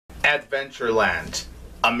Adventureland,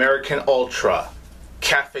 American Ultra,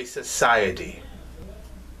 Café Society.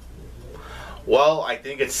 Well, I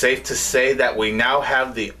think it's safe to say that we now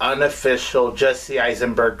have the unofficial Jesse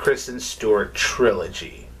Eisenberg, Kristen Stewart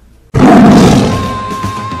trilogy.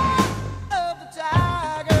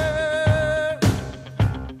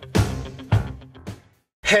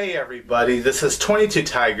 Hey everybody, this is 22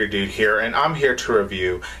 Tiger Dude here, and I'm here to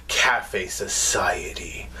review Café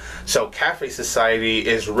Society. So Café Society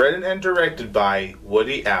is written and directed by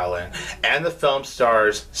Woody Allen, and the film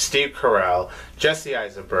stars Steve Carell, Jesse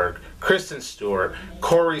Eisenberg, Kristen Stewart,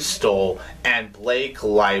 Corey Stoll, and Blake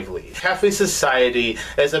Lively. Café Society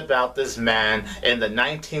is about this man in the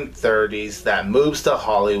 1930s that moves to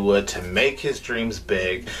Hollywood to make his dreams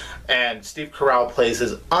big, and Steve Carell plays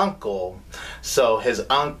his uncle, so his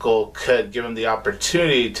uncle could give him the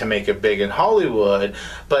opportunity to make it big in Hollywood,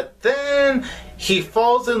 but then he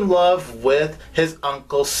falls in love with his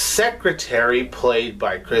uncle's secretary, played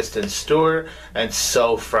by Kristen Stewart, and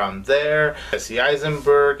so from there, Jesse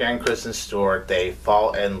Eisenberg and Kristen Stewart, they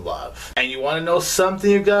fall in love. And you want to know something,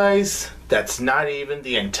 you guys? That's not even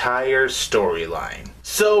the entire storyline.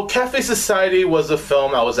 So Café Society was a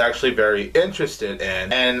film I was actually very interested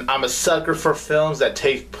in, and I'm a sucker for films that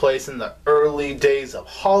take place in the early days of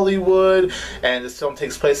Hollywood, and this film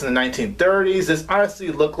takes place in the 1930s. This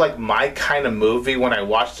honestly looked like my kind of movie when I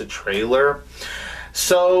watched the trailer.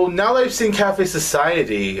 So now that I've seen Café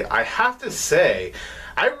Society, I have to say,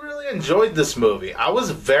 I really enjoyed this movie. I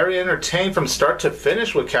was very entertained from start to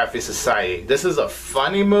finish with Café Society. This is a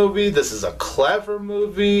funny movie, this is a clever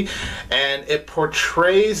movie, and it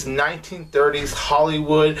portrays 1930s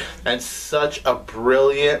Hollywood in such a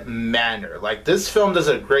brilliant manner. Like, this film does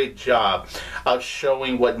a great job of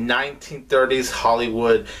showing what 1930s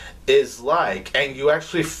Hollywood is like, and you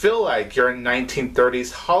actually feel like you're in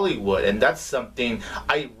 1930s Hollywood, and that's something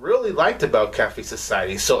I really liked about Café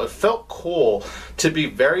Society. So it felt cool to be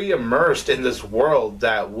very immersed in this world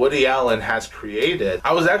that Woody Allen has created.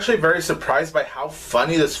 I was actually very surprised by how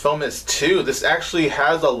funny this film is too. This actually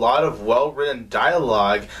has a lot of well-written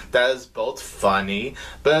dialogue that is both funny,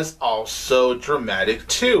 but it's also dramatic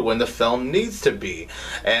too when the film needs to be,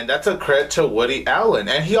 and that's a credit to Woody Allen.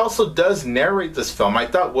 And he also does narrate this film. I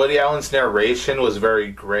thought Woody Allen's narration was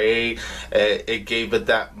very great. It gave it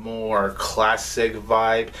that more classic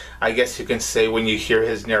vibe, I guess you can say, when you hear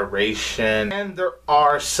his narration. And there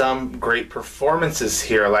are some great performances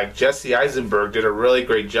here. Like, Jesse Eisenberg did a really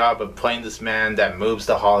great job of playing this man that moves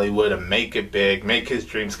to Hollywood and make it big, make his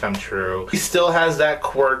dreams come true. He still has that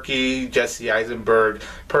quirky Jesse Eisenberg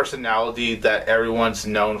personality that everyone's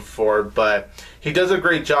known for, but he does a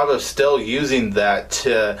great job of still using that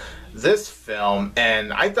to this film,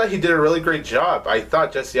 and I thought he did a really great job. I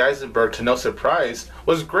thought Jesse Eisenberg, to no surprise,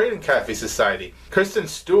 was great in Café Society. Kristen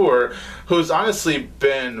Stewart, who's honestly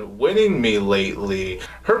been winning me lately,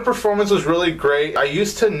 her performance was really great. I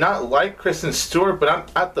used to not like Kristen Stewart, but I'm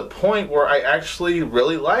at the point where I actually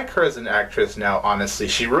really like her as an actress now, honestly.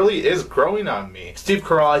 She really is growing on me. Steve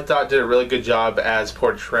Carell, I thought, did a really good job as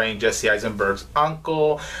portraying Jesse Eisenberg's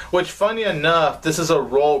uncle, which, funny enough, this is a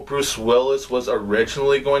role Bruce Willis was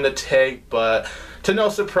originally going to take, but to no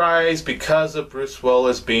surprise, because of Bruce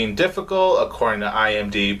Willis being difficult, according to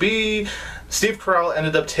IMDb, Steve Carell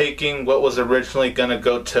ended up taking what was originally going to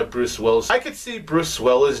go to Bruce Willis. I could see Bruce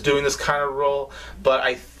Willis doing this kind of role, but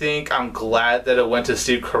I think I'm glad that it went to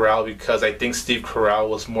Steve Carell, because I think Steve Carell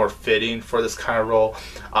was more fitting for this kind of role,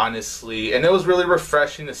 honestly. And it was really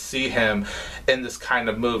refreshing to see him in this kind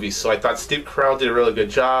of movie. So I thought Steve Carell did a really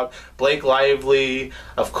good job. Blake Lively,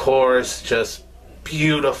 of course, just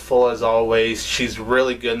beautiful as always. She's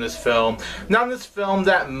really good in this film. Not in this film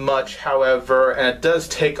that much, however, and it does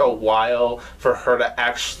take a while for her to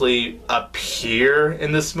actually appear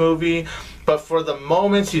in this movie. But for the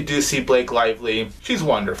moments you do see Blake Lively, she's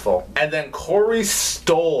wonderful. And then Corey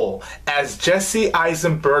Stoll as Jesse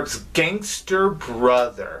Eisenberg's gangster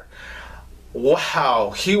brother. Wow,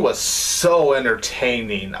 he was so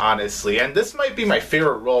entertaining, honestly. And this might be my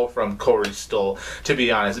favorite role from Corey Stoll, to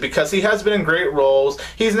be honest, because he has been in great roles.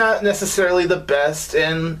 He's not necessarily the best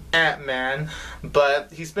in Ant-Man,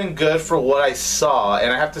 but he's been good for what I saw.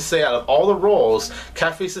 And I have to say, out of all the roles,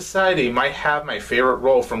 Café Society might have my favorite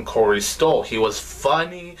role from Corey Stoll. He was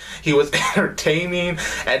funny, he was entertaining,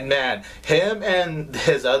 and man, him and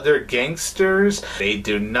his other gangsters, they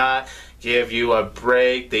do not give you a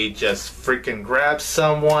break. They just freaking grab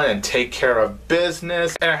someone and take care of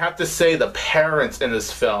business. And I have to say, the parents in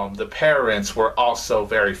this film, the parents were also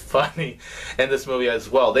very funny in this movie as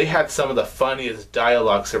well. They had some of the funniest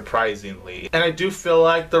dialogue, surprisingly. And I do feel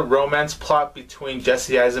like the romance plot between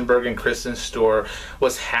Jesse Eisenberg and Kristen Stewart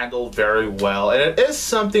was handled very well. And it is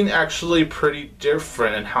something actually pretty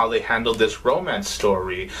different in how they handled this romance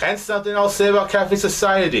story. And something I'll say about Café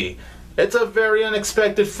Society: it's a very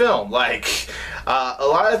unexpected film. Like, a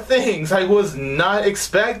lot of things I was not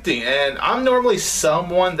expecting. And I'm normally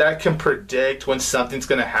someone that can predict when something's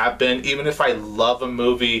going to happen. Even if I love a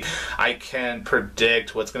movie, I can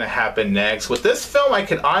predict what's going to happen next. With this film, I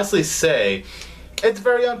can honestly say it's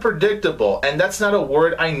very unpredictable. And that's not a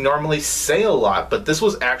word I normally say a lot, but this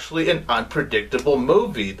was actually an unpredictable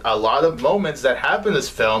movie. A lot of moments that happen in this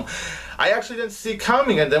film I actually didn't see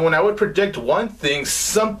coming, and then when I would predict one thing,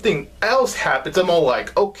 something else happens. I'm all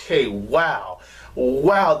like, okay, wow,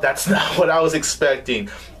 that's not what I was expecting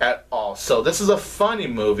at all. So this is a funny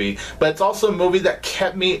movie, but it's also a movie that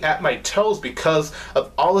kept me at my toes because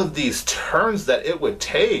of all of these turns that it would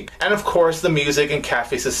take. And of course, the music in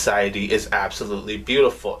Café Society is absolutely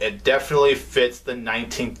beautiful. It definitely fits the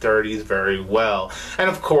 1930s very well. And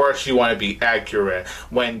of course, you want to be accurate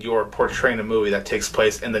when you're portraying a movie that takes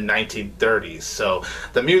place in the 1930s. So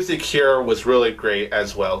the music here was really great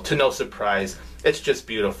as well. To no surprise, it's just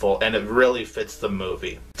beautiful, and it really fits the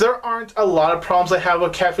movie. There aren't a lot of problems I have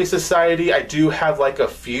with Café Society. I do have like a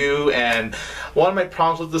few, and one of my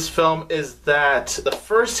problems with this film is that the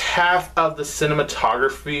first half of the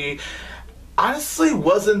cinematography honestly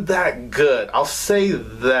wasn't that good. I'll say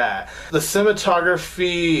that. The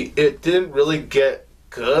cinematography, it didn't really get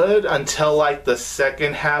good until like the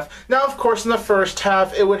second half. Now, of course, in the first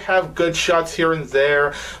half, it would have good shots here and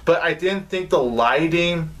there, but I didn't think the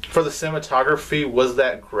lighting for the cinematography was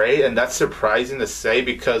that great, and that's surprising to say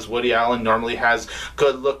because Woody Allen normally has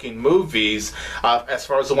good-looking movies, as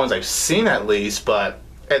far as the ones I've seen at least, but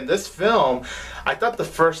in this film, I thought the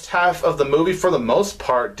first half of the movie, for the most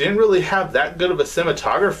part, didn't really have that good of a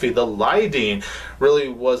cinematography. The lighting really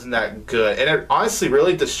wasn't that good, and it honestly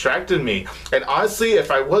really distracted me. And honestly,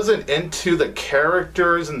 if I wasn't into the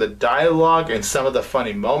characters and the dialogue and some of the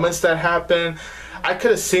funny moments that happen, I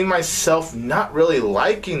could have seen myself not really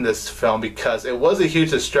liking this film because it was a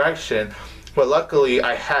huge distraction. But luckily,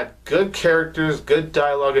 I had good characters, good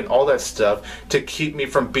dialogue, and all that stuff to keep me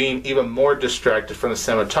from being even more distracted from the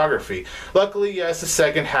cinematography. Luckily, yes, the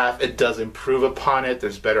second half, it does improve upon it.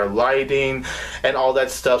 There's better lighting and all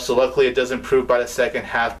that stuff, so luckily it does improve by the second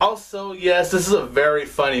half. Also, yes, this is a very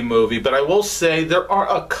funny movie, but I will say there are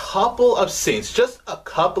a couple of scenes, just a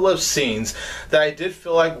couple of scenes, that I did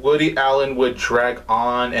feel like Woody Allen would drag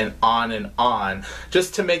on and on and on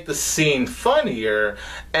just to make the scene funnier,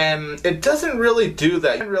 and it doesn't really do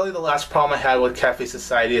that. And really, the last problem I had with Café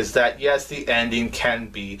Society is that, yes, the ending can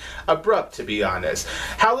be abrupt, to be honest.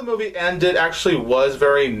 How the movie ended actually was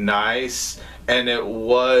very nice, and it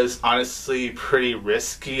was honestly pretty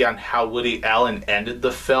risky on how Woody Allen ended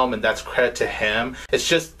the film, and that's credit to him. It's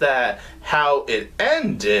just that how it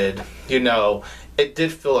ended, you know, it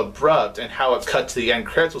did feel abrupt, and how it cut to the end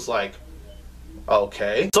credits was like,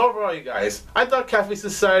 okay. So overall, you guys, I thought Café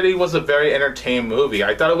Society was a very entertaining movie.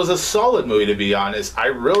 I thought it was a solid movie, to be honest. I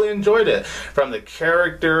really enjoyed it. From the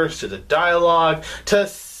characters, to the dialogue, to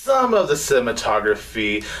some of the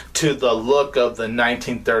cinematography, to the look of the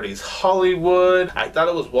 1930s Hollywood. I thought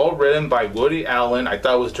it was well written by Woody Allen. I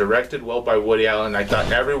thought it was directed well by Woody Allen. I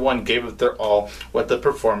thought everyone gave it their all with the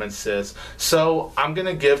performances. So I'm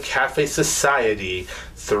gonna give Café Society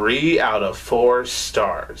 3 out of 4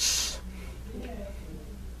 stars.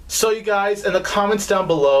 So you guys, in the comments down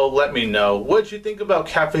below, let me know what you think about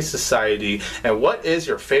Café Society and what is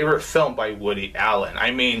your favorite film by Woody Allen.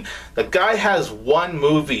 I mean, the guy has one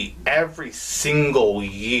movie every single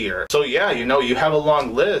year. So yeah, you know, you have a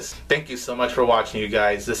long list. Thank you so much for watching, you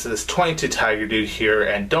guys. This is 22 Tiger Dude here,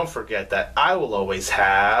 and don't forget that I will always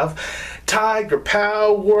have Tiger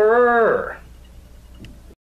Power.